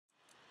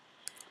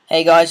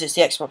Hey guys, it's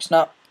the Xbox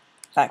Nut,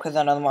 back with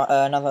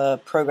another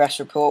progress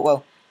report.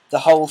 Well,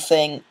 the whole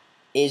thing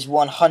is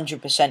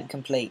 100%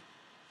 complete.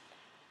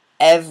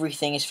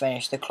 Everything is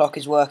finished. The clock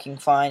is working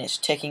fine, it's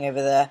ticking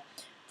over there.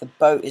 The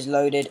boat is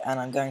loaded, and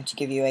I'm going to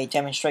give you a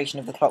demonstration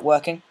of the clock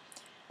working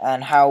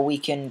and how we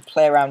can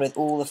play around with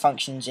all the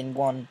functions in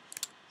one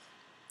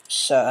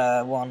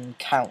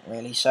count,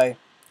 really. So,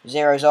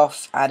 zero's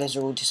off, adders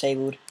are all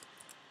disabled,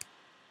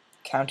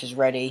 counter's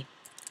ready.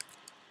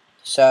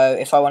 So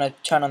if I want to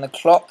turn on the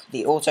clock,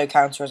 the auto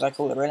counter as I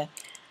call it really,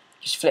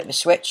 just flip the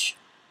switch,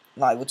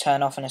 light will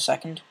turn off in a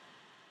second.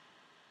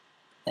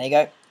 There you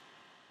go,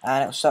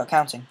 and it will start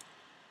counting.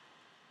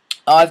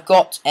 I've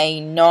got a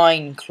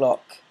 9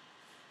 clock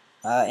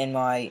in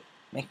my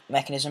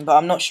mechanism, but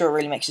I'm not sure it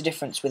really makes a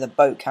difference with a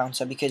boat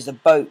counter because the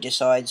boat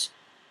decides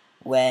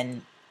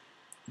when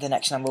the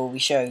next number will be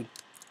showed.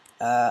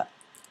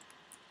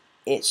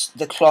 It's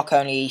the clock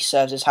only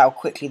serves as how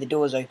quickly the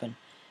doors open.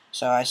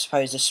 So I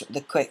suppose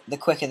the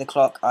quicker the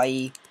clock,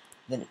 i.e.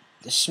 the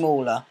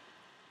smaller,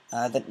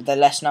 the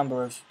less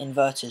number of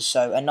inverters.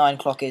 So a 9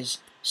 clock is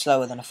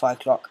slower than a 5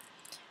 clock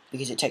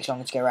because it takes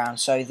longer to go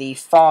around. So the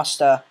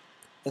faster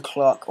the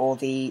clock or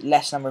the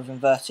less number of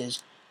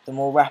inverters, the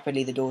more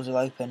rapidly the doors will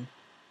open,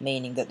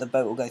 meaning that the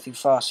boat will go through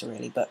faster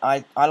really. But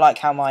I like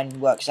how mine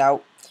works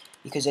out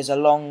because there's a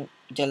long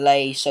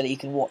delay so that you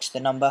can watch the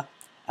number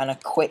and a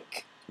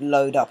quick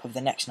load up of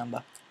the next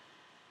number.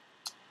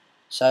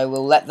 So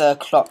we'll let the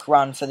clock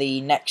run for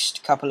the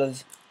next couple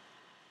of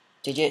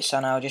digits,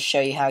 and I'll just show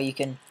you how you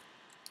can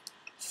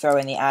throw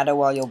in the adder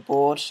while you're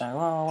bored. So,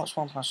 oh, what's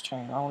 1 plus 2?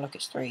 Oh, look,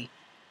 it's 3.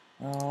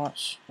 Oh,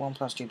 what's 1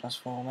 plus 2 plus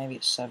 4? Maybe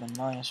it's 7.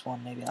 Minus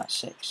 1, maybe that's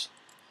 6.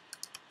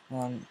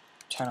 Turn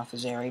off the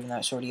 0, even though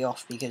it's already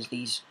off, because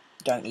these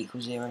don't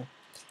equal 0.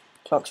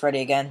 Clock's ready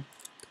again.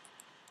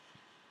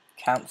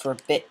 Count for a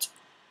bit.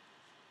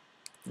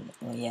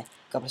 Well, yeah,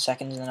 a couple of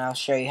seconds, and then I'll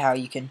show you how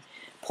you can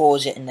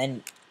pause it and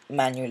then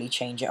manually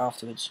change it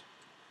afterwards.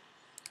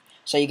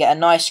 So you get a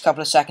nice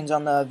couple of seconds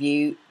on the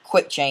view,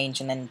 quick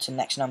change, and then to the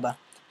next number,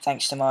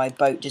 thanks to my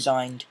boat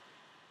designed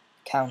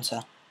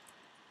counter.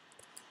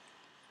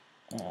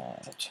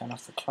 Turn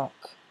off the clock.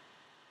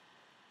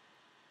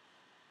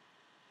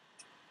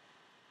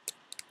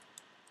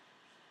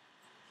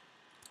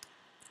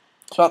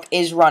 Clock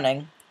is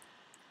running,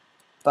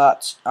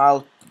 but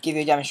I'll give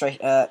you a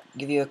demonstration.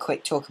 Give you a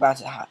quick talk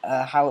about it,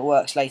 how it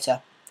works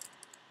later.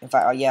 In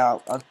fact, yeah,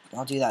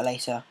 I'll do that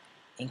later,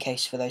 in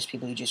case for those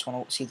people who just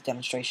want to see the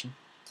demonstration.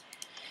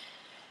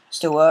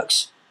 Still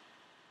works,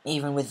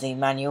 even with the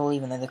manual,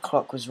 even though the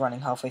clock was running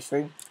halfway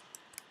through.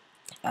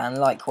 And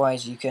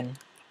likewise, you can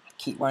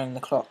keep running the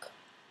clock.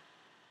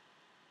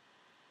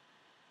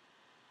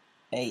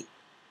 8,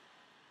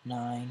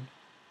 9,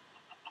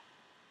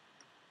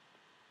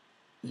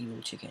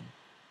 evil chicken.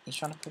 He's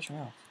trying to push me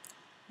off.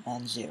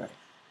 And 0.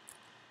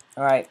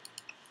 Alright,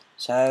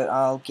 so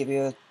I'll give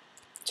you a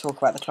talk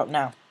about the clock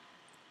now.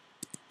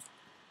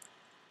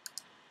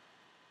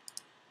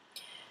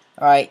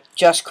 Alright,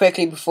 just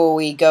quickly before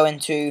we go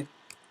into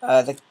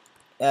the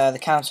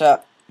counter,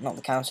 not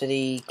the counter,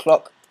 the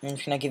clock, I'm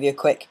just going to give you a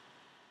quick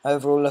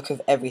overall look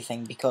of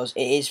everything because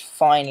it is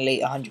finally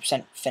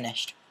 100%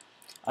 finished.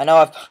 I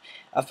know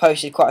I've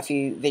posted quite a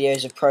few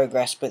videos of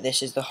progress, but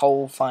this is the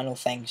whole final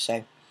thing.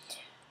 So,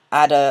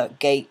 adder,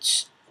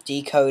 gates,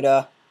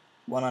 decoder,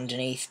 one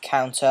underneath,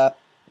 counter,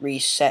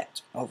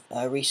 reset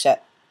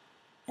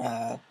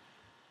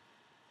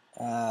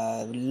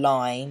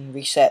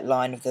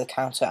line of the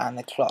counter and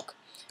the clock.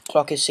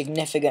 Clock is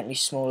significantly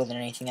smaller than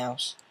anything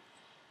else,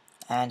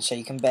 and so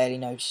you can barely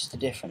notice the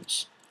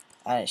difference.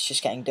 And it's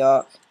just getting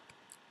dark,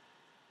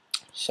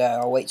 so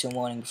I'll wait till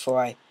morning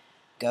before I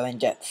go in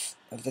depth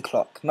of the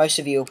clock. Most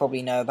of you will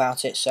probably know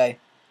about it, so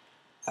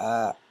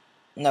no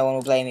one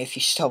will blame me if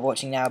you stop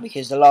watching now,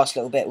 because the last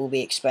little bit will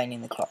be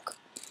explaining the clock.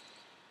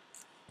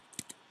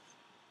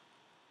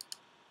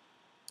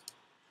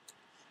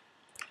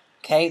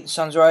 Okay, the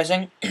sun's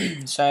rising,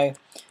 so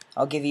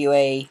I'll give you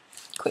a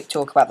quick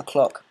talk about the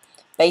clock.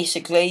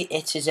 Basically,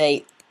 it is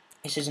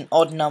an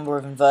odd number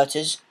of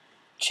inverters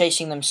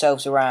chasing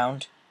themselves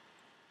around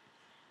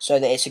so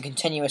that it's a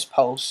continuous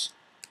pulse.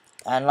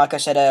 And like I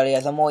said earlier,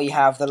 the more you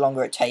have, the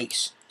longer it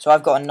takes. So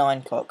I've got a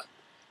 9 clock,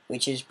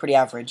 which is pretty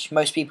average.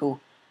 Most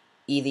people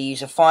either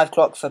use a 5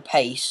 clock for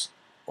pace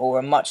or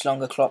a much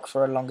longer clock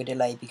for a longer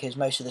delay, because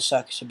most of the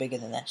circuits are bigger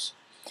than this.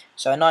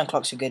 So a 9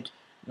 clock's a good,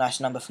 nice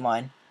number for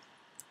mine,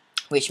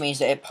 which means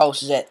that it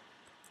pulses it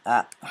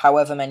at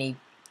however many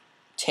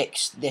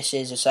ticks this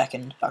is a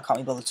second. I can't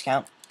be bothered to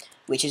count,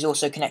 which is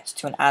also connected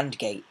to an AND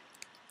gate.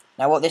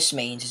 Now what this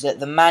means is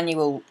that the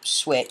manual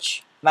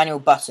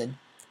button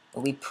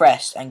will be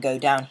pressed and go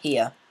down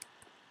here,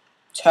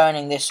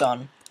 turning this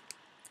on,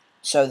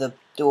 so the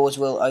doors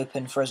will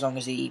open for as long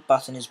as the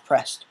button is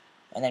pressed,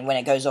 and then when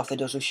it goes off, the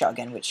doors will shut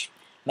again, which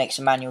makes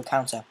a manual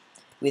counter.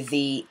 With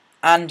the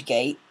AND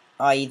gate,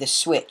 i.e. the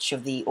switch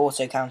of the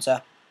auto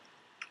counter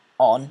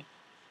on,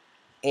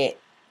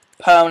 it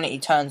permanently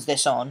turns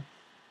this on,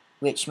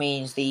 which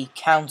means the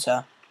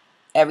counter,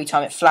 every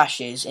time it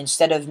flashes,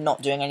 instead of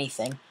not doing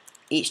anything,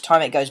 each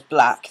time it goes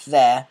black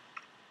there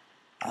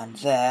and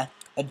there,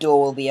 a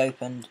door will be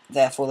opened,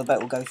 therefore the boat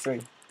will go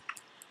through.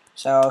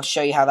 So I'll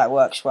show you how that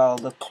works while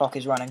the clock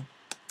is running.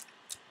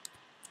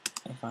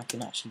 If I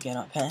can actually get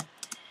up here.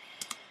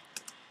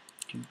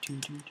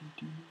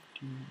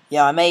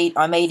 Yeah, I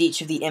made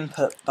each of the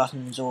input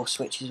buttons or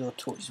switches or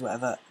torches,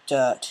 whatever,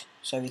 dirt,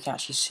 so we can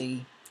actually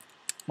see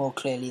more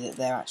clearly that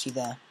they're actually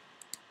there.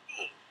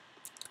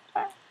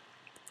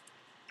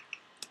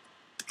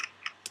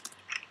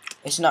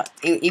 It's not,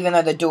 even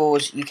though the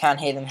doors, you can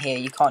hear them here,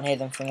 you can't hear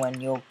them from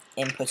when you're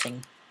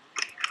inputting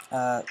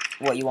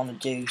what you want to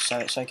do, so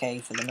it's okay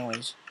for the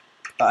noise.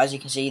 But as you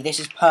can see, this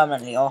is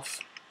permanently off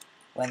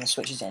when the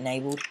switch is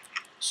enabled,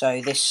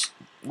 so this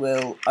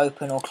will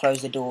open or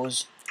close the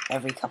doors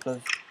every couple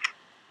of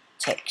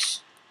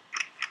ticks.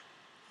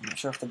 I'm not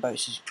sure if the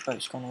boat's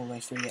gone all the way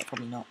through yet,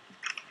 probably not,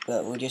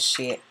 but we'll just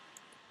see it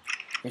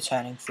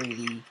returning through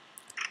the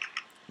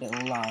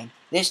little line.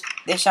 This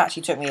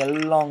actually took me a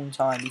long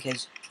time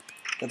because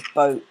the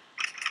boat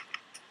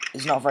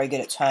is not very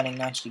good at turning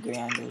 90-degree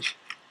angles.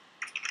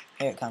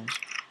 Here it comes.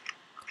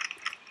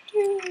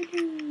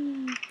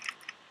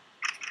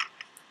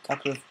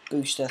 Couple of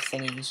booster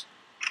thingies.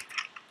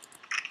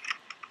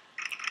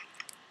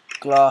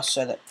 Glass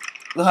so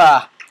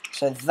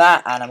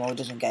that animal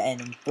doesn't get in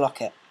and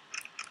block it.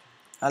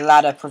 A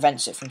ladder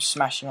prevents it from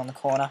smashing on the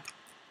corner.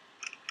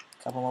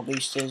 Couple more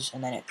boosters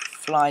and then it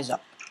flies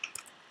up.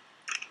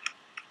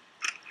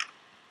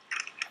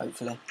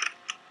 Hopefully.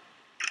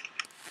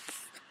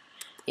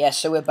 Yeah,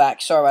 so we're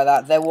back. Sorry about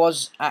that. There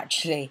was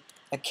actually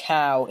a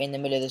cow in the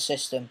middle of the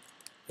system,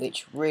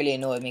 which really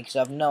annoyed me because I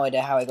have no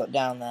idea how I got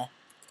down there.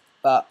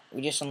 But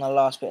we're just on the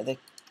last bit of the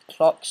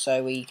clock,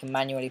 so we can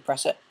manually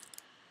press it.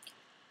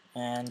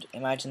 And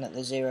imagine that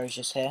the 0 is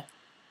just here.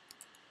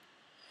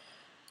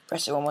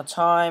 Press it one more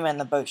time, and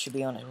the boat should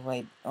be on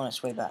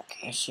its way back,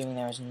 assuming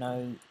there is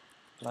no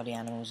bloody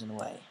animals in the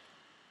way.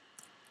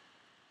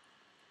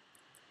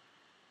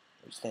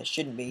 Which there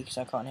shouldn't be, because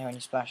I can't hear any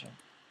splashing.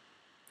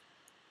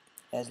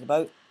 There's the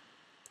boat.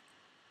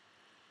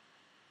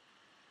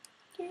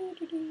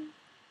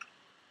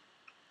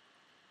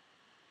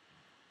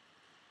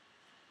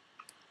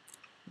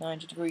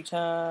 90-degree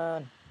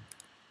turn.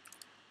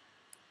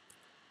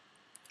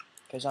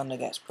 Goes under,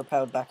 gets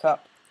propelled back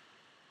up,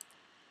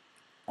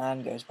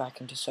 and goes back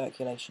into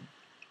circulation.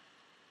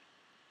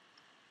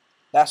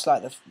 That's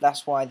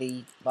why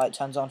the light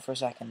turns on for a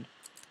second,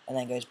 and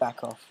then goes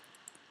back off.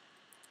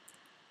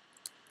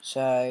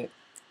 So,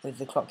 with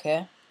the clock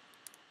here,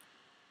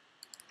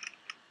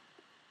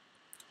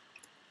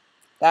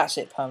 that's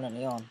it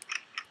permanently on.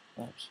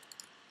 Oops.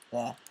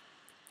 There.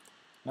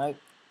 Nope.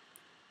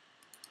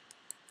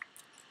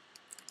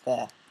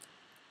 There.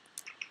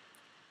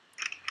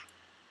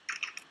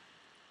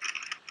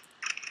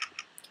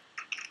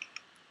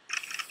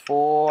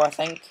 Four, I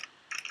think.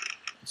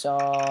 It's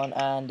on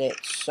and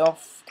it's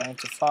off, going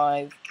to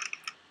 5.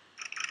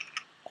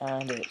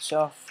 And it's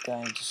off,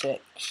 going to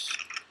 6.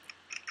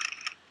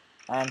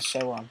 And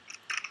so on.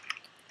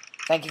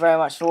 Thank you very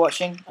much for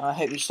watching. I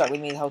hope you stuck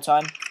with me the whole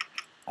time.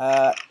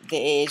 It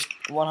is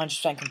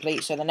 100%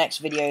 complete, so the next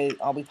video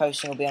I'll be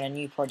posting will be on a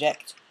new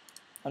project.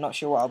 I'm not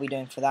sure what I'll be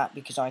doing for that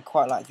because I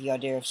quite like the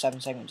idea of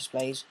 7-segment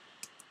displays.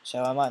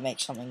 So I might make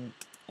something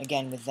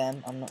again with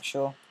them, I'm not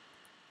sure.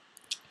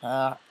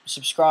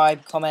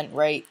 Subscribe, comment,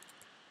 rate,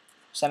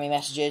 send me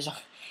messages.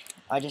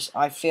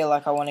 I feel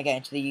like I want to get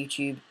into the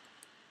YouTube,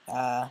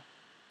 I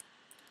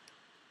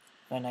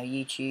don't know,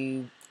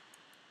 YouTube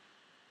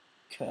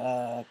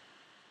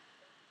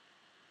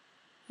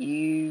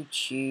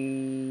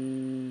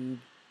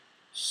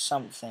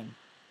something.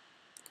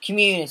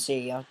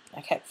 Community. I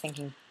kept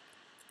thinking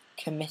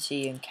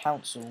committee and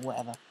council,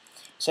 whatever.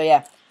 So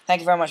yeah,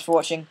 thank you very much for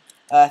watching.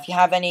 If you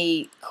have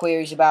any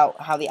queries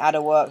about how the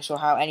adder works or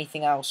how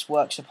anything else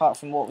works apart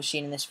from what we've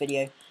seen in this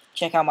video,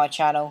 check out my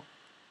channel.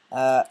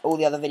 All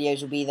the other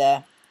videos will be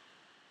there.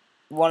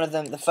 One of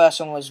them, the first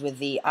one was with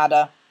the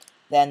adder,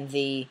 then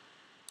the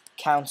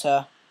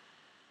counter,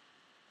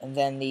 and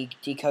then the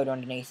decoder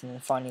underneath, and then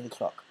finally the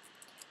clock.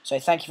 So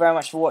thank you very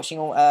much for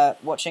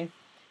watching.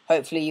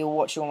 Hopefully you'll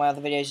watch all my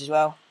other videos as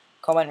well.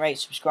 Comment, rate,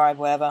 subscribe,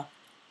 whatever.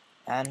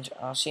 And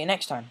I'll see you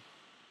next time.